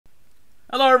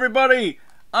Hello everybody!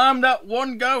 I'm that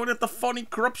one guy who did the funny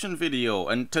corruption video,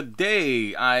 and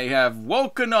today I have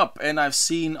woken up and I've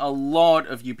seen a lot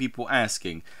of you people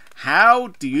asking, how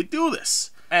do you do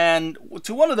this? And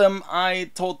to one of them,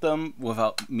 I told them,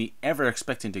 without me ever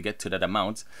expecting to get to that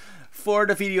amount, for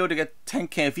the video to get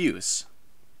 10k views.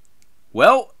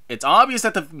 Well, it's obvious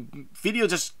that the video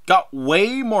just got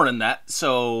way more than that,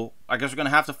 so I guess we're gonna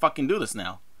have to fucking do this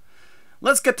now.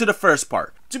 Let's get to the first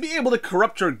part. To be able to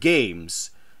corrupt your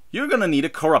games, you're gonna need a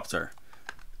corruptor.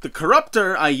 The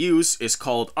corruptor I use is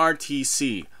called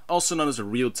RTC, also known as a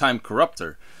real-time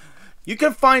corruptor. You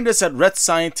can find this at Red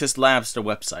Scientist Labs, their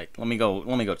website. Let me go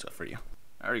to it for you.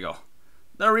 There you go.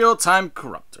 The real-time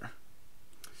corruptor.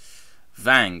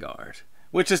 Vanguard,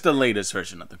 which is the latest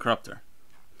version of the corruptor.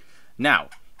 Now,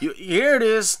 here it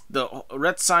is, the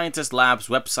Red Scientist Labs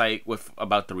website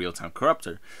about the real-time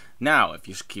corruptor. Now, if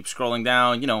you keep scrolling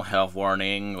down, you know, health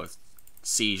warning with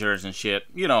seizures and shit,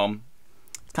 you know,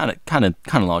 kind of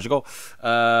logical.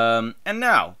 And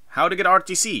now, how to get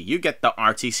RTC? You get the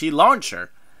RTC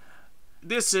Launcher.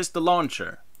 This is the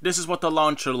launcher. This is what the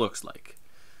launcher looks like.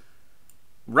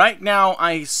 Right now,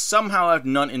 I somehow have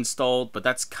none installed, but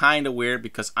that's kind of weird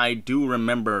because I do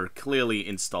remember clearly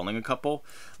installing a couple.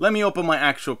 Let me open my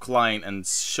actual client and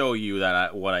show you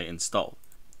that what I installed.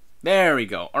 There we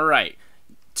go. All right.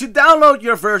 To download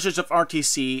your versions of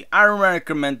RTC, I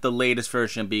recommend the latest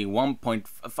version being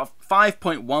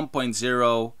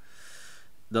 5.1.0.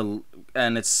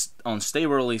 And it's on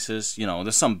stable releases. You know,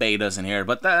 there's some betas in here,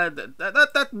 but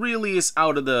that really is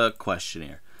out of the question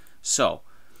here. So,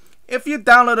 if you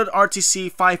downloaded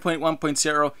RTC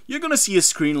 5.1.0, you're gonna see a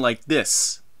screen like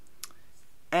this,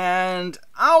 and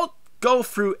I'll go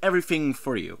through everything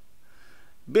for you.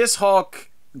 BizHawk,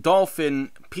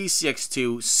 Dolphin,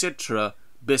 PCX2, Citra,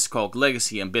 BizHawk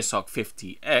Legacy, and BizHawk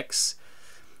 50X,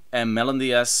 and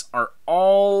MelodyS are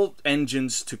all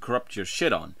engines to corrupt your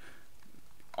shit on.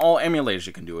 All emulators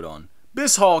you can do it on.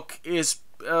 BizHawk is,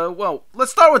 well,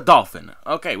 let's start with Dolphin.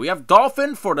 Okay, we have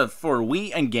Dolphin for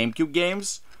Wii and GameCube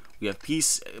games. We have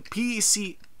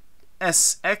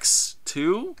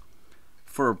PCSX2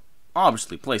 for,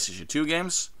 obviously, PlayStation 2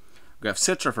 games. We have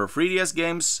Citra for 3DS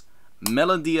games.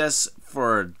 MelodyS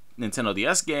for Nintendo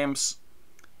DS games.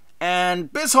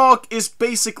 And BizHawk is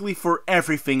basically for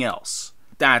everything else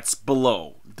that's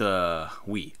below the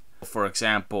Wii. For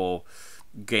example,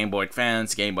 Game Boy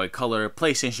Advance, Game Boy Color,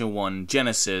 PlayStation 1,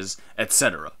 Genesis,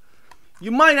 etc.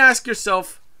 You might ask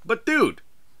yourself, but dude,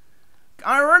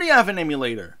 I already have an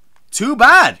emulator. Too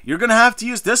bad! You're gonna have to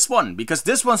use this one, because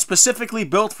this one's specifically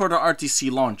built for the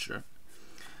RTC Launcher.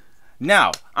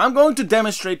 Now, I'm going to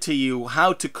demonstrate to you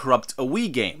how to corrupt a Wii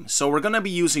game, so we're gonna be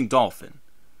using Dolphin.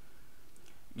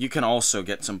 You can also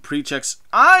get some pre-checks.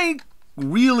 I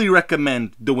really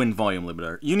recommend the Win Volume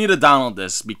Limiter. You need to download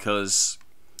this, because,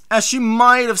 as you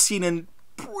might have seen in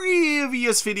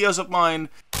previous videos of mine,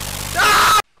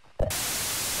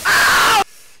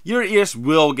 your ears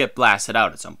will get blasted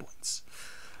out at some points.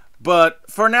 But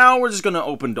for now, we're just gonna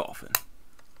open Dolphin.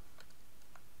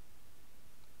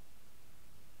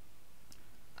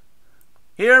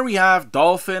 Here we have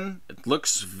Dolphin. It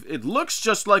looks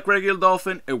just like regular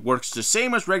Dolphin. It works the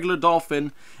same as regular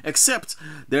Dolphin, except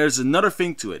there's another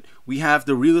thing to it. We have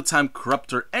the real-time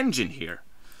corruptor engine here.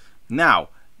 Now,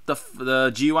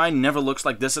 the GUI never looks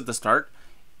like this at the start.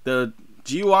 The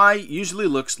GUI usually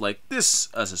looks like this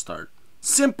as a start.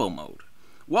 Simple mode.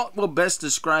 What will best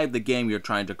describe the game you're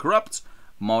trying to corrupt?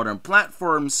 Modern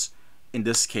platforms, in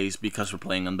this case because we're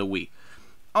playing on the Wii.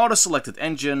 Auto-selected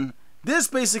engine. This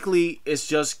basically is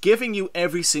just giving you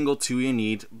every single tool you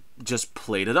need, just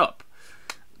plate it up.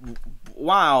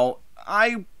 Wow,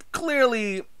 I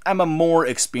clearly am a more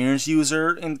experienced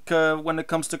user when it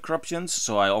comes to corruptions,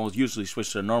 so I always usually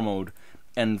switch to normal mode,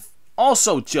 and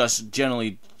also just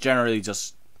generally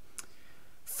just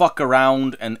fuck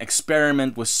around and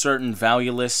experiment with certain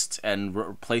value lists and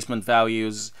replacement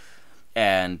values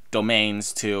and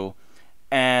domains too,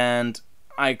 and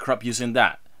I corrupt using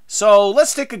that. So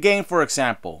let's take a game for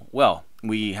example. Well,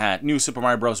 we had New Super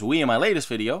Mario Bros. Wii in my latest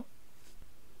video.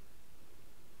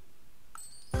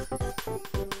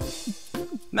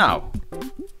 Now,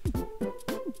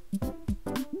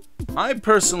 I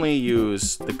personally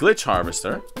use the Glitch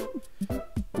Harvester,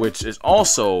 which is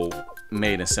also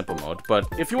made in simple mode, but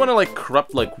if you want to like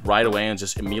corrupt like right away and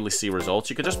just immediately see results,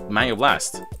 you could just manual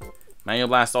blast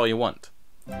all you want.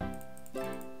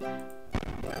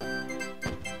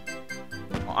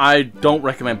 I don't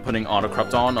recommend putting auto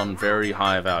corrupt on very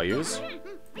high values,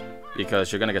 because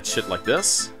you're gonna get shit like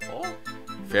this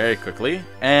very quickly,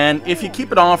 and if you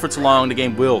keep it on for too long, the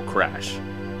game will crash.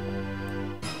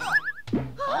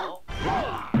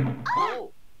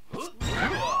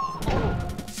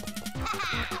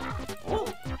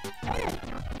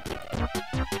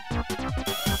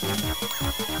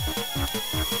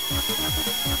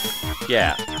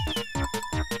 yeah.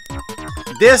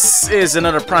 This is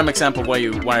another prime example of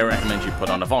why I recommend you put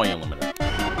on a volume limiter.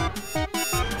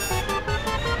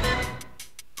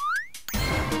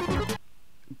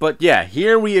 But yeah,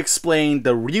 here we explain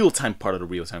the real-time part of the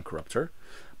real-time corruptor.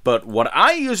 But what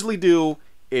I usually do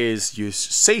is use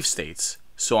save states.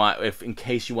 So if in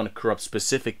case you want to corrupt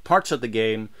specific parts of the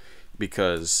game,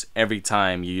 because every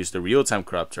time you use the real-time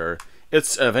corruptor,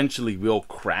 it's eventually will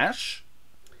crash.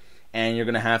 And you're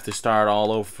going to have to start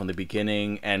all over from the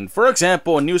beginning. And for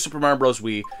example, in New Super Mario Bros.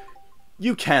 Wii,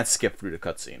 you can't skip through the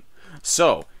cutscene.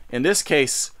 So, in this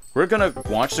case, we're going to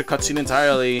watch the cutscene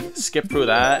entirely, skip through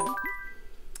that,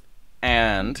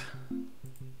 and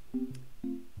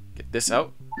get this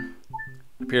out.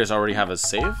 It appears I already have a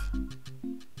save.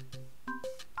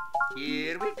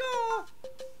 Here we go!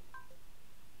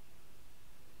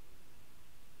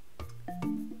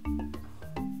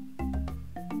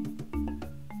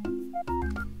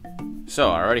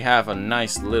 So, I already have a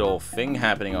nice little thing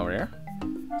happening over here.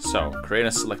 So, create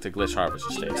a selected glitch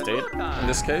harvester state in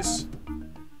this case.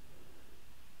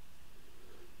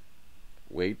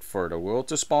 Wait for the world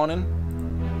to spawn in.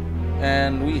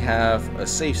 And we have a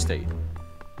save state.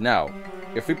 Now,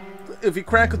 if we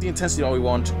crank up the intensity all we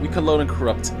want, we can load and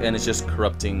corrupt, and it's just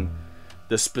corrupting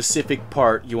the specific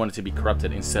part you want it to be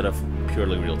corrupted instead of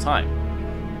purely real time.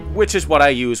 Which is what I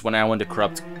use when I want to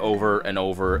corrupt over and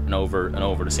over and over and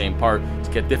over the same part to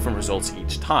get different results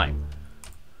each time.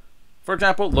 For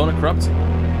example, load and corrupt.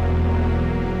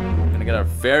 I'm gonna get a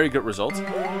very good result.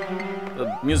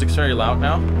 The music's very loud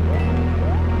now.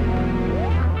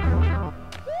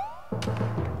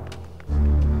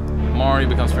 Mario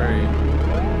becomes very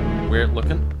weird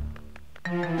looking.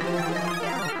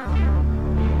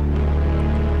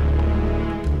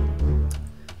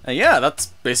 And yeah, that's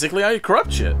basically how you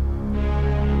corrupt shit.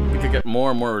 We could get more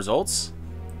and more results.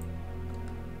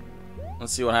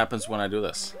 Let's see what happens when I do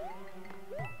this.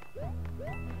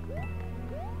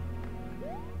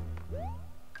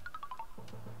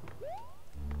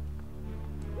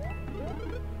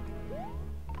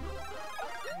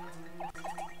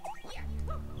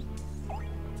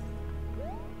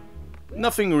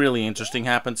 Nothing really interesting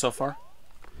happened so far.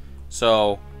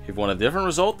 So, if you want a different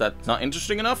result that's not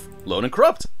interesting enough, load and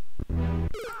corrupt.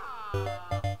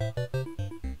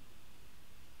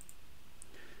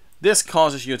 This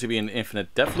causes you to be in an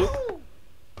infinite death loop.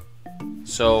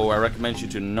 So I recommend you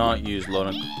to not use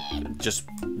load and just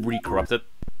re-corrupt it.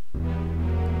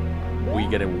 We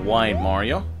get a wide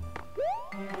Mario.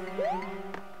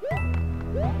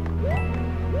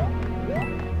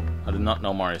 I did not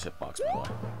know Mario's hitbox, by the way.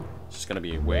 It's just gonna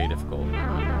be way difficult.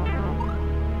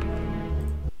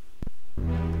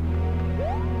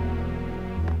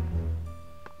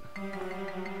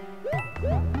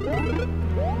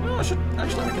 Oh, I should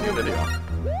actually make a new video.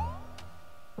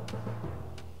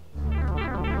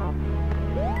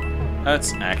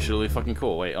 That's actually fucking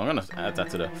cool. Wait, I'm gonna add that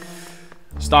to the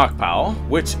stockpile,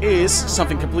 which is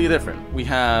something completely different. We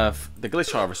have the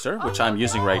glitch harvester, which I'm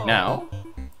using right now.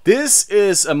 This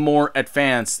is a more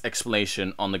advanced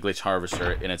explanation on the glitch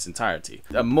harvester in its entirety.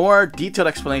 A more detailed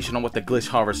explanation on what the glitch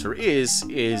harvester is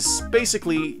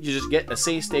basically you just get a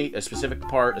save state, a specific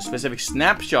part, a specific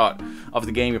snapshot of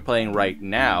the game you're playing right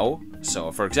now.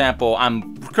 So, for example,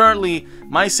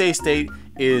 my save state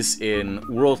is in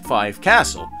World 5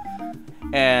 Castle.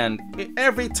 And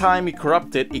every time you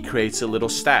corrupt it, it creates a little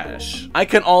stash. I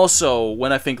can also,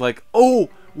 when I think like, oh,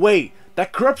 wait,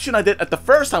 that corruption I did at the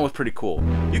first time was pretty cool.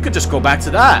 You could just go back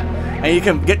to that. And you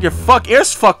can get your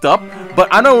ears fucked up, but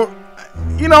I don't,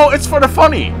 you know, it's for the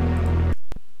funny.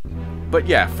 But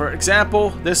yeah, for example,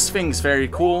 this thing's very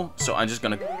cool. So I'm just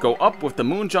gonna go up with the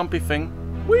moon jumpy thing.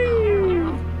 Whee!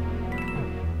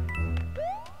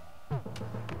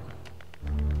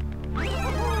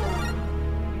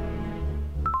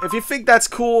 If you think that's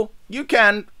cool, you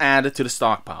can add it to the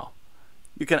stockpile.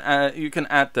 You can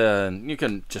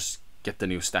just get the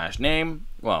new stash name.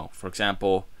 Well, for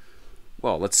example,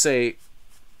 let's say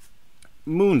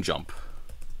moon jump.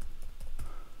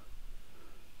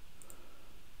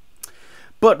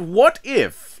 But what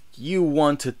if you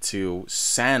wanted to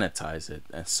sanitize it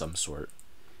as some sort?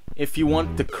 If you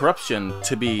want the corruption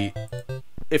to be,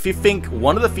 if you think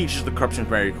one of the features of the corruption is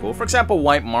very cool, for example,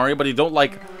 White Mario, but you don't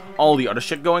like all the other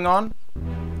shit going on.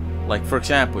 Like, for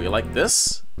example, you like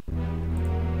this,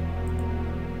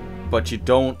 but you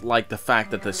don't like the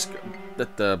fact that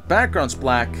the background's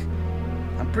black.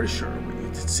 I'm pretty sure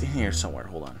it's in here somewhere.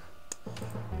 Hold on.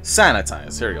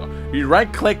 Sanitize. Here we go. You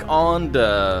right-click on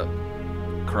the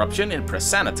corruption and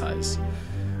press sanitize.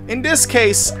 In this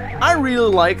case, I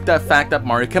really like the fact that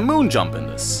Mario can moon jump in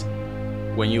this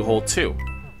when you hold 2.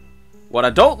 What I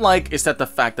don't like is that the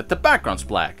fact that the background's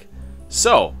black.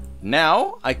 So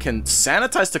now I can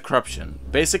sanitize the corruption.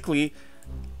 Basically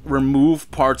remove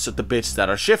parts of the bits that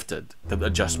are shifted, the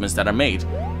adjustments that are made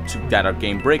that are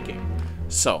game breaking.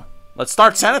 So let's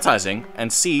start sanitizing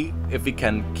and see if we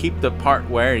can keep the part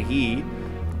where he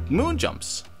moon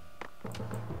jumps.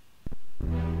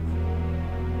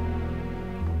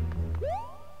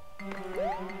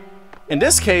 In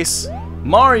this case,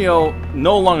 Mario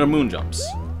no longer moon jumps.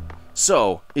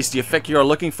 So, is the effect you are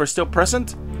looking for still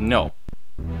present? No.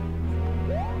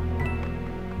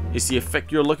 Is the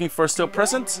effect you're looking for still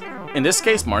present? In this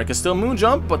case, Mario can still moon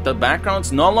jump, but the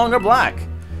background's no longer black.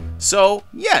 So,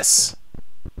 yes.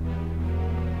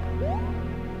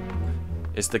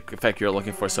 Is the effect you're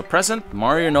looking for still present?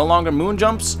 Mario no longer moon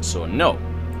jumps, so no.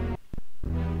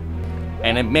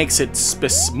 And it makes it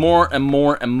more and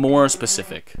more and more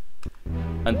specific.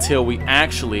 Until we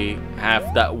actually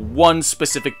have that one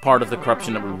specific part of the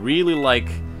corruption that we really like,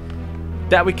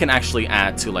 that we can actually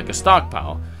add to like a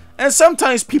stockpile. And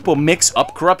sometimes people mix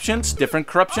up corruptions, different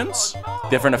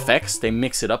effects, they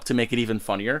mix it up to make it even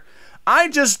funnier. I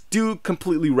just do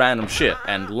completely random shit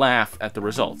and laugh at the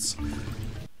results.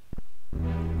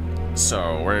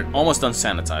 So we're almost done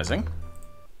sanitizing.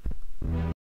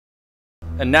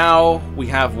 And now we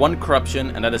have one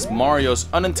corruption, and that is Mario's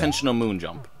unintentional moon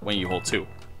jump when you hold 2.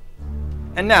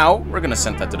 And now we're gonna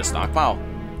send that to the stockpile.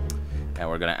 And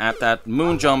we're gonna add that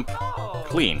moon jump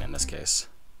clean in this case.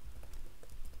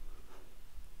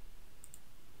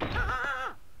 And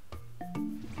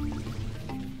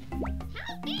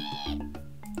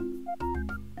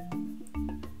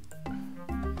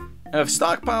with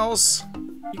stockpiles,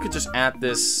 you could just add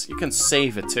this, you can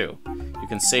save it too. You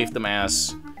can save them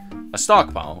as a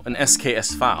stockpile, an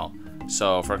SKS file.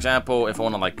 So for example, if I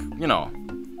want to like, you know,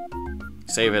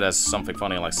 save it as something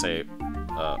funny like say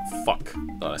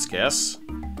fuck.sks,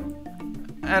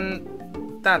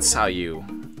 and that's how you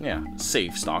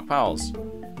save stockpiles.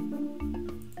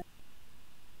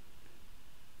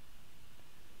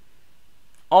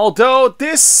 Although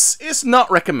this is not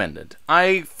recommended.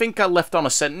 I think I left on a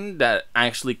setting that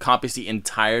actually copies the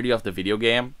entirety of the video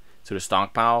game to the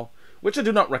stockpile, which I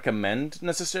do not recommend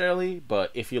necessarily,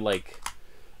 but if you like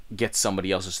get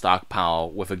somebody else's stockpile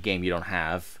with a game you don't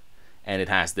have and it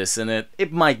has this in it,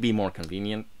 it might be more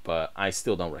convenient, but I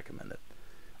still don't recommend it.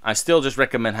 I still just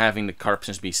recommend having the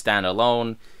corruptions be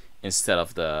standalone instead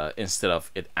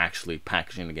of it actually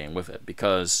packaging the game with it,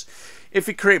 because if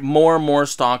you create more and more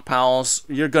stockpiles,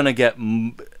 you're gonna get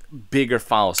bigger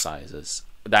file sizes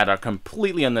that are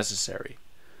completely unnecessary.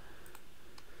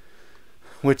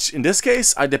 Which, in this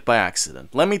case, I did by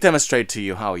accident. Let me demonstrate to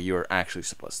you how you're actually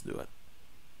supposed to do it.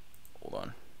 Hold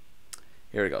on.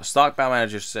 Here we go. Stockpile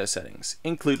manager settings.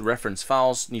 Include reference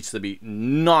files needs to be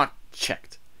not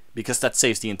checked, because that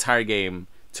saves the entire game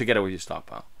together with your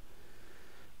stockpile.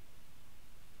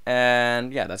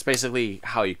 And yeah, that's basically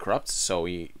how you corrupt. So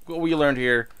what we learned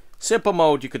here, simple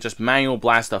mode, you could just manual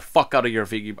blast the fuck out of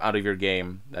your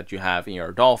game that you have in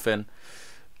your Dolphin,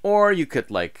 or you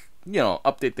could like, you know,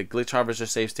 update the glitch harvester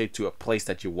save state to a place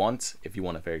that you want. If you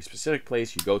want a very specific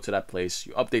place, you go to that place,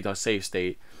 you update the save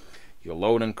state, you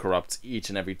load and corrupt each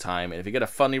and every time, and if you get a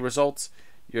funny result,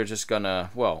 you're just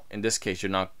gonna, well, in this case, you're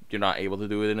not able to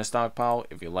do it in a stockpile.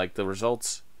 If you like the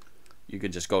results, you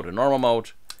could just go to normal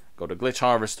mode, go to glitch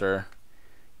harvester,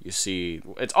 you see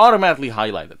it's automatically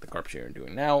highlighted the corruption you're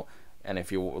doing now, and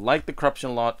if you like the corruption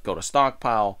a lot, go to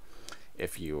stockpile.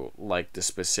 If you like the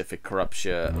specific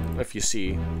corruption, if you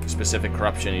see specific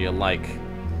corruption you like,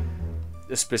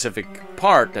 the specific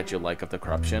part that you like of the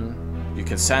corruption, you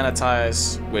can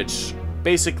sanitize, which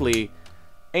basically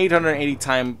 880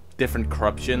 times different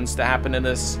corruptions that happen in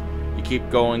this. You keep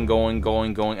going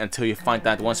until you find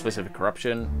that one specific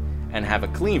corruption and have a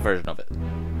clean version of it.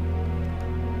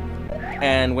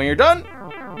 And when you're done,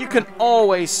 you can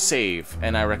always save,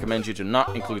 and I recommend you to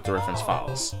not include the reference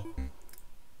files.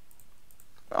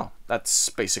 Well, that's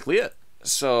basically it.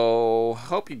 So,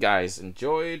 hope you guys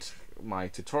enjoyed my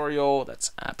tutorial.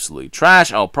 That's absolutely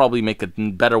trash. I'll probably make a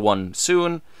better one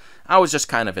soon. I was just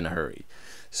kind of in a hurry.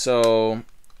 So,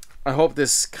 I hope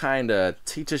this kind of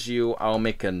teaches you. I'll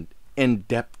make an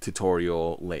in-depth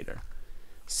tutorial later.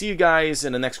 See you guys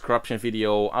in the next corruption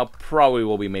video. I'll probably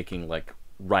will be making like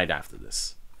right after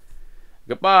this.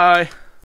 Goodbye.